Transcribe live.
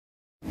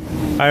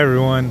Hi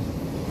everyone,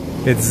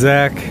 it's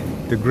Zach,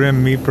 the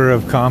Grim Reaper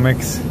of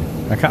comics.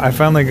 I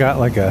finally got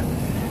like a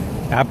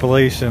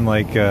appellation,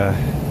 like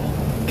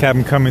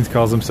Captain Cummings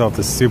calls himself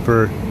the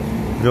super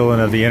villain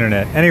of the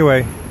internet.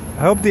 Anyway,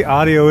 I hope the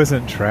audio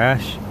isn't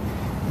trash.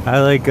 I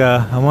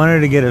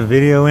wanted to get a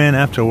video in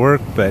after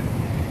work, but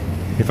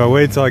if I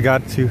wait till I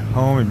got to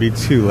home it'd be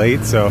too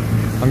late, so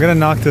I'm gonna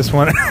knock this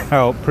one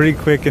out pretty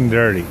quick and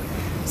dirty.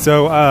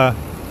 So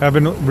I've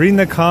been reading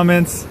the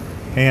comments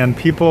and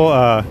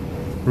people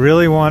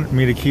really want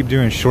me to keep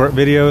doing short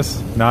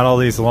videos, not all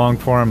these long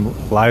form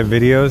live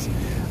videos.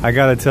 I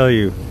gotta tell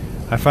you,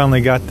 I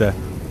finally got the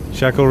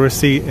shekel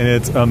receipt and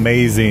it's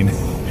amazing.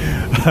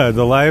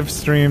 The live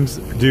streams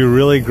do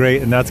really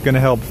great, and that's gonna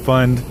help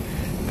fund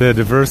the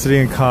Diversity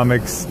in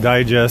Comics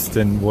Digest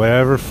in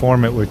whatever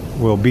form it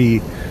will be,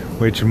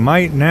 which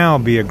might now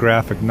be a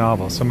graphic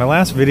novel. So my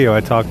last video or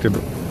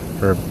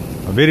a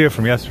video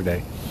from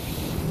yesterday,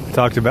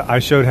 I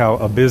showed how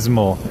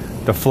abysmal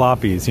the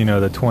floppies, you know,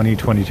 the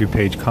 22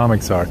 page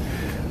comics are,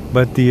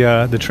 but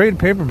the trade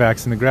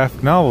paperbacks and the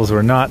graphic novels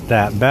were not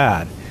that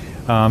bad.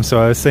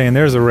 So I was saying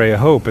there's a ray of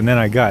hope, and then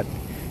I got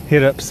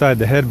hit upside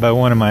the head by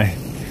one of my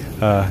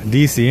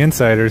DC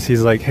insiders.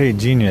 He's like, hey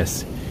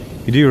genius,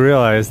 you do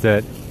realize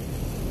that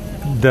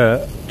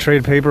the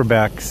trade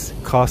paperbacks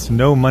cost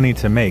no money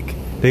to make.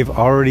 They've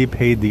already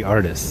paid the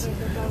artists.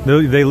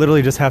 They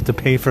literally just have to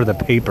pay for the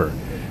paper.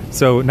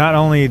 So not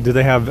only do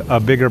they have a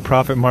bigger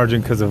profit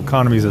margin because of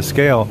economies of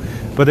scale,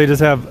 but they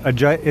just have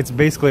it's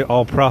basically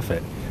all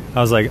profit.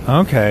 I was like,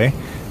 okay,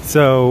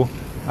 so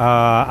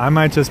I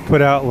might just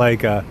put out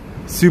like a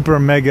super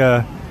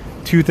mega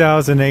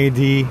 2000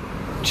 AD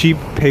cheap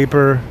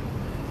paper,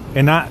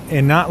 and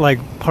not like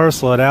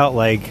parcel it out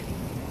like,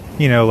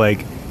 you know,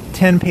 like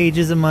 10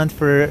 pages a month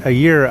for a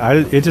year.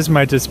 It just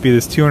might just be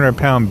this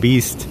 200-pound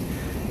beast,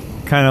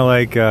 kind of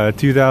like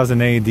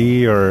 2000 AD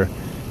or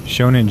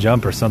Shonen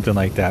Jump or something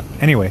like that.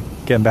 Anyway,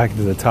 getting back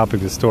to the topic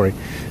of the story.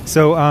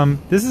 So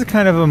this is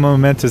kind of a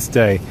momentous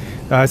day.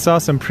 I saw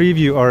some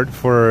preview art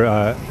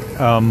for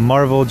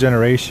Marvel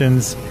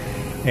Generations,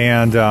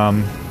 and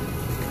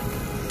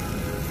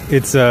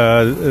it's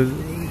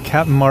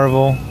Captain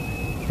Marvel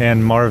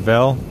and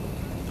Marvel.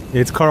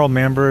 It's Carl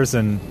Manvers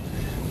and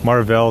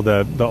Marvel,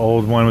 the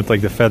old one with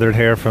like the feathered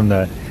hair from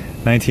the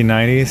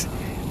 1990s.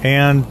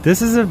 And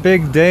this is a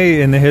big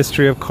day in the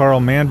history of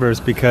Carl Manvers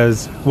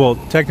because, well,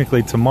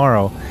 technically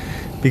tomorrow,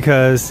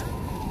 because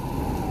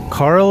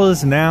Carl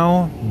is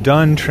now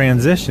done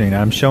transitioning.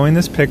 I'm showing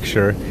this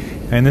picture,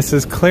 and this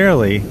is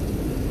clearly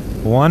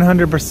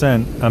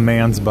 100% a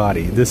man's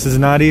body. This is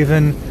not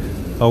even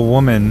a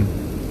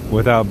woman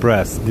without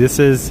breasts.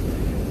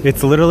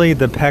 It's literally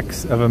the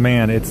pecs of a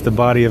man. It's the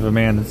body of a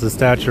man. It's the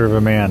stature of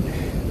a man.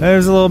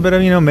 There's a little bit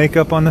of, you know,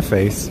 makeup on the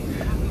face.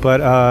 But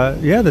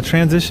yeah, the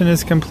transition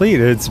is complete.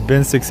 It's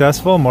been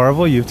successful.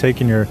 Marvel, you've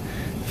taken your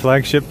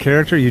flagship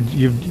character.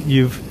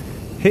 You've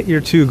hit your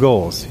two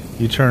goals.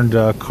 You turned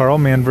Carl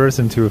Manvers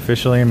into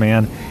officially a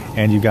man,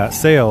 and you got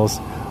sales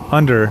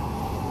under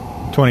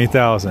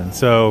 20,000.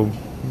 So,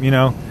 you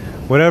know,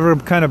 whatever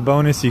kind of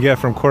bonus you get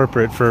from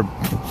corporate for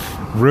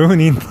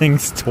ruining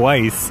things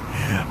twice,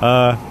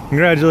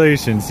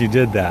 congratulations, you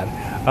did that.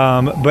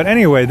 But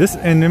anyway, this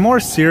in a more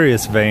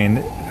serious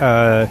vein.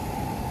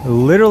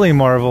 Literally,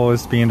 Marvel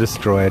is being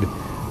destroyed.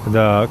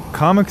 The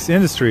comics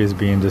industry is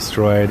being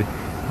destroyed.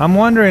 I'm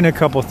wondering a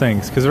couple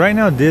things, because right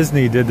now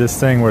Disney did this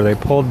thing where they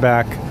pulled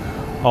back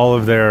all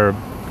of their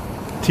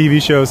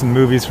TV shows and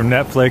movies from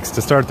Netflix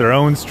to start their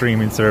own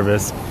streaming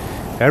service.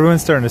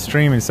 Everyone's starting a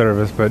streaming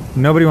service, but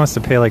nobody wants to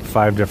pay like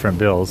 5 different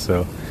bills,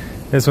 so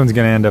this one's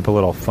going to end up a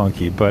little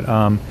funky. But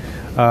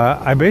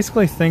I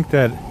basically think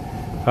that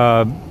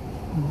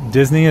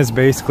Disney is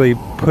basically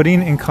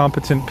putting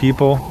incompetent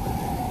people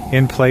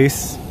in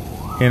place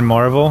in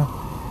Marvel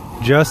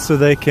just so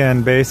they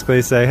can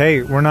basically say,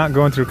 hey, we're not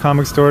going through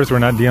comic stores, we're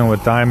not dealing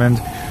with Diamond,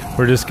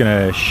 we're just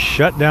gonna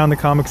shut down the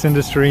comics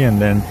industry,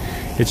 and then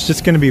it's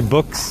just gonna be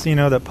books, you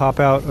know, that pop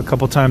out a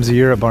couple times a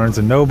year at Barnes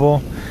and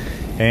Noble,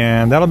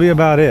 and that'll be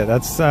about it.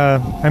 That's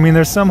I mean,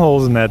 there's some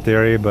holes in that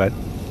theory, but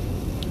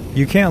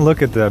you can't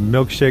look at the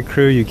milkshake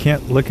crew, you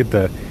can't look at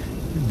the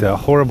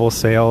horrible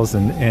sales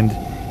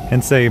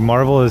and say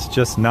Marvel is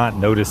just not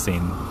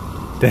noticing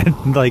that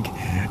like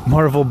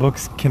Marvel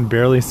books can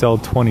barely sell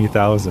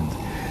 20,000.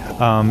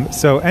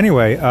 So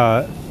anyway,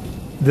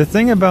 the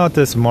thing about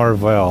this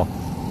Carl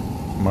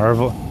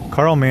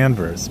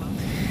Manvers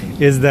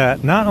is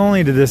that not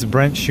only did this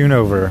Brent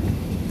Schoonover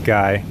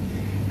guy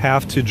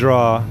have to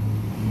draw,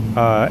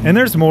 and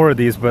there's more of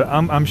these, but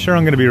I'm sure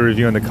I'm going to be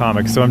reviewing the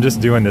comics, so I'm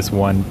just doing this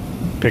one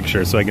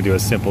picture so I can do a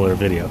simpler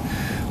video.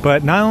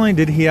 But not only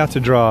did he have to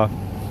draw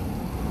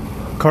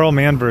Carl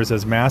Manvers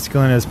as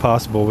masculine as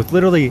possible with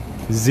literally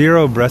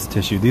 0 breast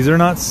tissue. These are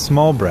not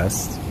small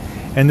breasts,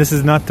 and this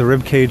is not the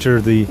rib cage or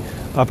the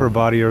upper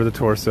body or the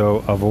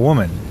torso of a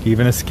woman,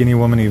 even a skinny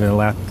woman, even an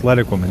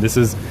athletic woman. This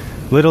is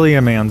literally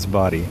a man's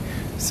body.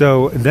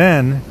 So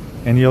then,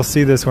 and you'll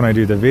see this when I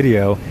do the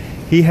video,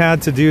 he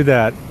had to do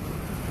that,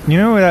 you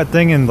know, that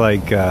thing in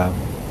like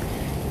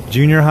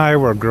junior high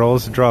where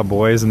girls draw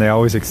boys and they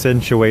always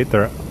accentuate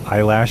their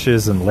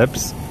eyelashes and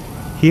lips.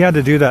 He had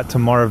to do that to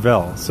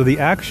Marvel. So the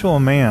actual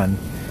man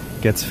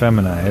gets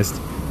feminized.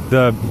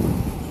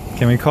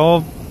 Can we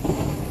call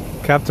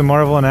Captain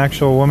Marvel an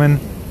actual woman?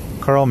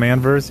 Carl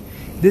Manvers.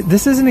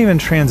 This isn't even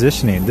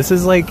transitioning. This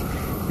is like,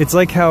 it's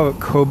like how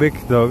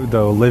Kobik,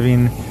 the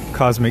living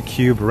cosmic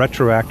cube,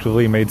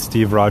 retroactively made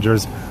Steve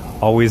Rogers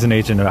always an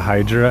agent of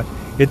Hydra.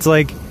 It's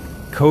like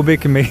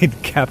Kobik made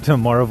Captain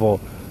Marvel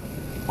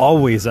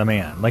always a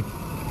man. Like,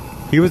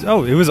 it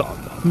was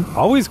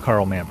always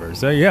Carl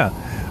Manvers. Yeah.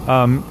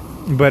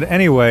 But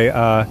anyway,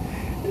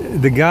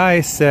 the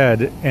guy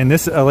said, and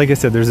this, like I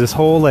said, there's this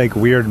whole like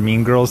weird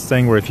Mean Girls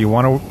thing where if you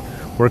want to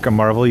work at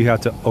Marvel, you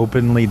have to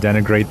openly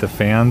denigrate the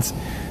fans.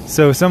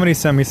 So somebody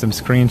sent me some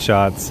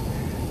screenshots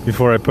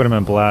before I put him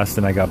in blast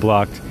and I got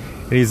blocked.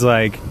 And he's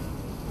like,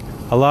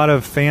 a lot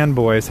of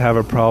fanboys have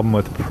a problem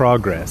with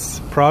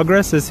progress.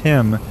 Progress is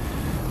him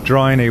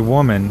drawing a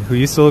woman who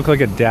used to look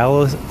like a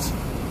Dallas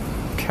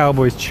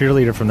Cowboys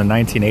cheerleader from the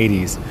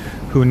 1980s,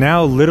 who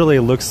now literally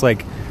looks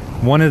like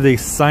one of the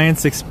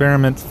science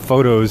experiment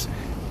photos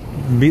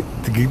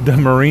the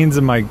Marines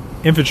in my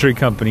infantry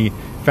company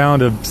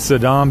found of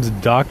Saddam's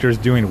doctors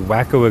doing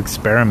wacko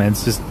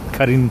experiments, just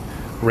cutting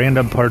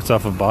random parts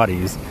off of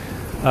bodies.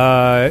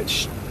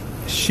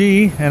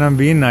 She, and I'm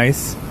being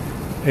nice,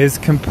 is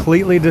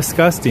completely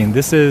disgusting.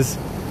 This is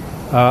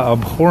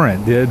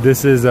abhorrent.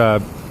 This is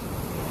a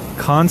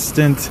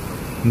constant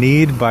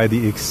need by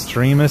the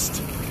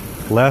extremist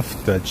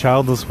left, the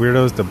childless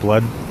weirdos, the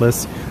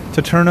bloodless,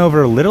 to turn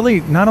over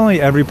literally not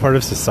only every part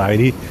of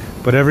society,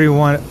 but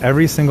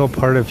every single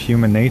part of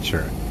human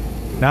nature.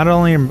 Not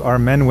only are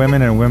men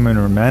women and women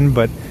are men,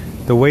 but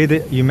the way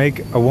that you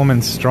make a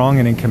woman strong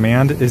and in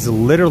command is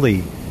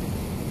literally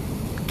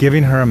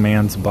giving her a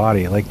man's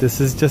body. Like, this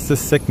is just a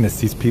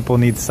sickness. These people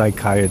need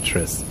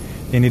psychiatrists.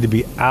 They need to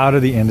be out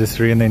of the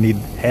industry and they need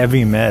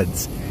heavy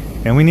meds.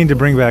 And we need to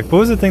bring back, what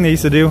was the thing they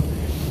used to do?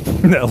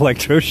 The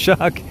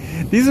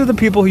electroshock. These are the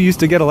people who used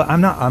to get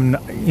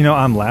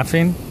I'm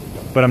laughing,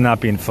 but I'm not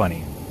being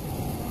funny,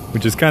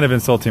 which is kind of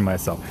insulting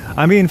myself.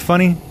 I'm being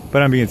funny,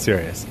 but I'm being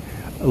serious.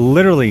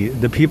 Literally,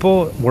 the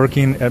people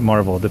working at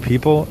Marvel, the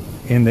people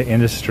in the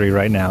industry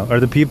right now, are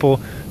the people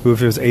who,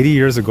 if it was 80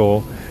 years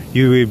ago,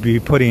 you would be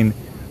putting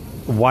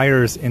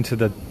wires into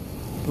the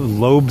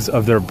lobes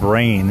of their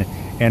brain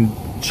and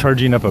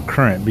charging up a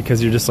current,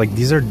 because you're just like,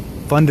 these are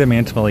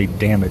fundamentally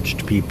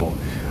damaged people.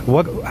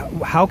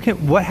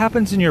 What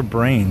happens in your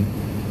brain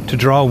to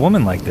draw a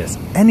woman like this?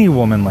 Any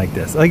woman like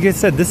this. Like I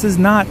said, this is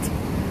not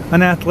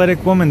an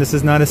athletic woman. This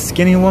is not a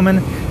skinny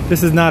woman.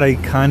 This is not a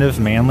kind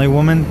of manly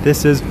woman.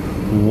 This is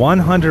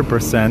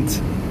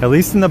 100%, at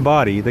least in the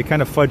body, they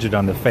kind of fudge it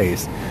on the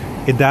face.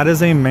 That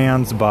is a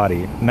man's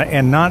body,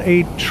 and not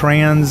a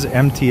trans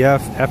MTF,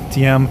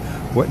 FTM.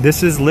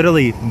 This is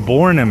literally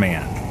born a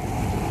man,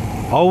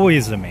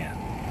 always a man,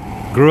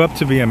 grew up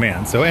to be a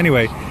man. So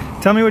anyway,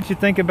 tell me what you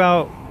think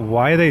about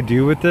why they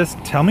do with this.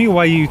 Tell me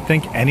why you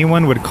think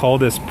anyone would call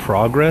this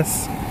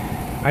progress.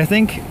 I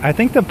think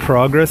the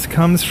progress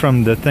comes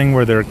from the thing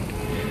where they're,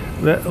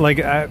 like,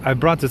 I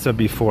brought this up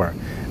before.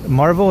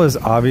 Marvel is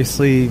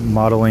obviously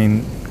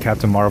modeling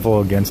Captain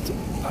Marvel against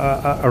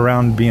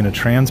around being a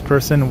trans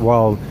person,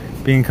 while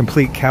being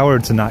complete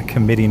cowards and not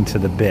committing to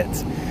the bit.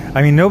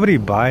 I mean, nobody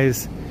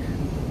buys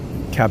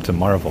Captain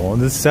Marvel.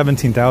 This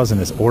 17,000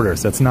 is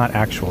orders. That's not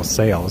actual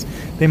sales.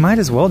 They might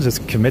as well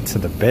just commit to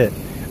the bit.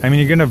 I mean,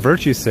 you're going to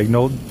virtue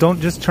signal. Don't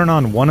just turn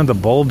on one of the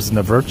bulbs in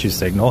the virtue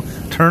signal.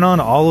 Turn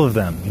on all of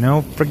them. You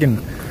know,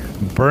 freaking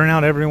burn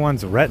out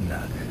everyone's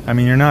retina. I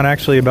mean, you're not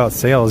actually about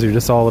sales. You're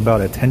just all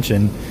about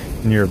attention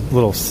in your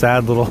little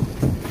sad little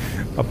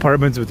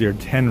apartments with your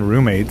 10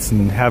 roommates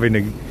and having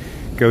to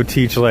go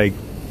teach like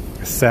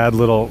sad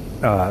little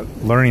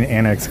learning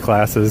annex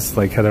classes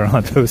like Heather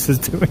Lantos is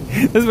doing.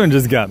 This one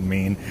just got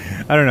mean.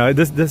 I don't know.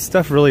 This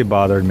stuff really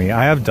bothered me.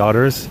 I have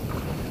daughters,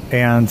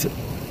 and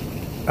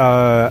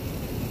I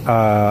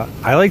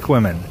like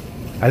women.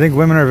 I think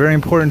women are very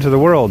important to the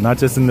world, not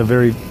just in the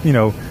very,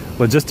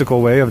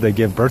 logistical way of they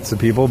give birth to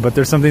people, but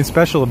there's something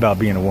special about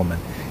being a woman.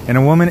 And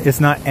a woman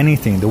is not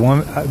anything.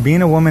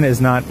 Being a woman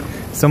is not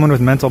someone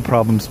with mental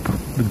problems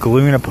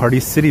gluing a Party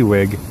City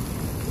wig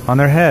on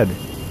their head.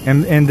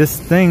 And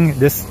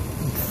this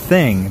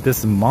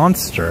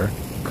monster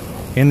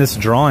in this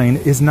drawing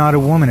is not a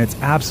woman. It's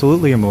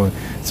absolutely a woman.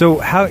 So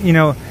how,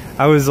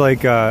 I was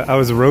like, I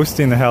was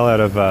roasting the hell out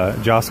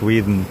of Joss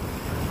Whedon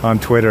on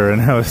Twitter,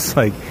 and I was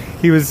like,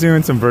 he was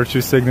doing some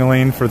virtue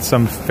signaling for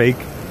some fake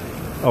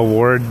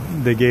award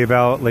they gave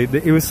out. Like,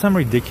 it was some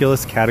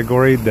ridiculous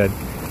category that,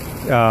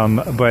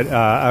 but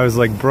I was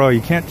like, bro,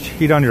 you can't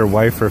cheat on your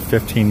wife for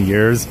 15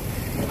 years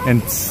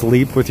and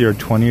sleep with your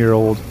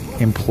 20-year-old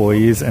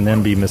employees and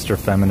then be Mr.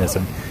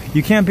 Feminism.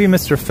 You can't be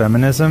Mr.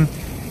 Feminism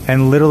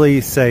and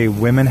literally say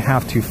women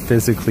have to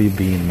physically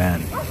be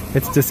men.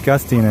 It's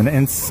disgusting, and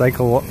it's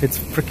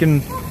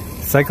freaking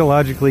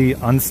psychologically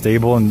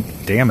unstable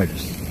and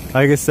damaged.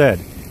 Like I said,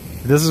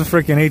 this is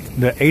freaking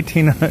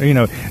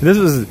this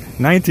was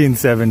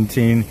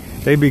 1917.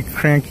 they'd be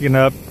cranking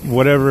up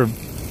whatever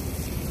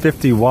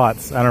 50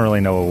 watts. I don't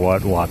really know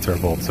what watts or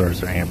volts or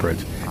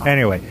amperage.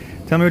 Anyway,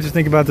 tell me what you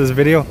think about this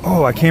video.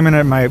 Oh, I came in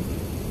at my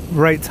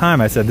right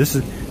time. I said this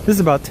is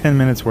about 10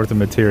 minutes worth of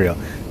material.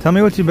 Tell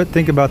me what you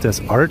think about this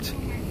art.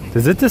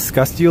 Does it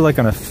disgust you like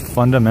on a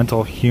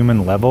fundamental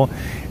human level?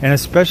 And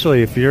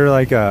especially if you're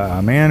like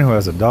a man who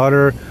has a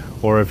daughter,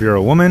 or if you're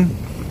a woman,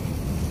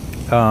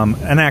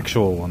 an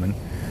actual woman,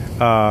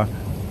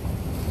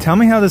 tell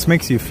me how this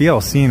makes you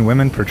feel seeing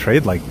women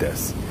portrayed like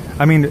this.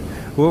 I mean,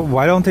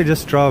 why don't they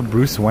just draw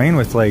Bruce Wayne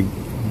with like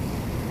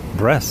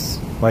breasts,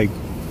 like,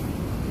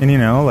 and you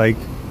know, like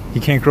he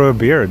can't grow a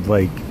beard,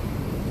 like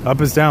up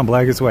is down,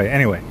 black is white.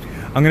 Anyway,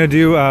 I'm gonna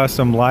do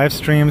some live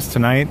streams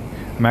tonight.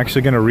 I'm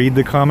actually gonna read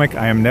the comic.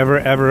 I am never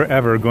ever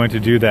ever going to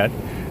do that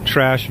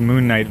trash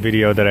Moon Knight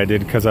video that I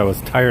did because I was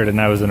tired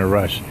and I was in a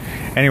rush.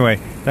 Anyway,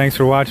 thanks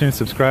for watching.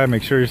 Subscribe,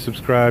 make sure you're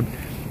subscribed.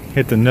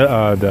 Hit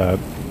the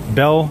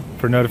bell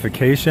for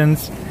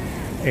notifications,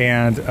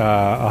 and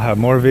I'll have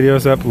more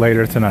videos up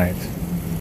later tonight.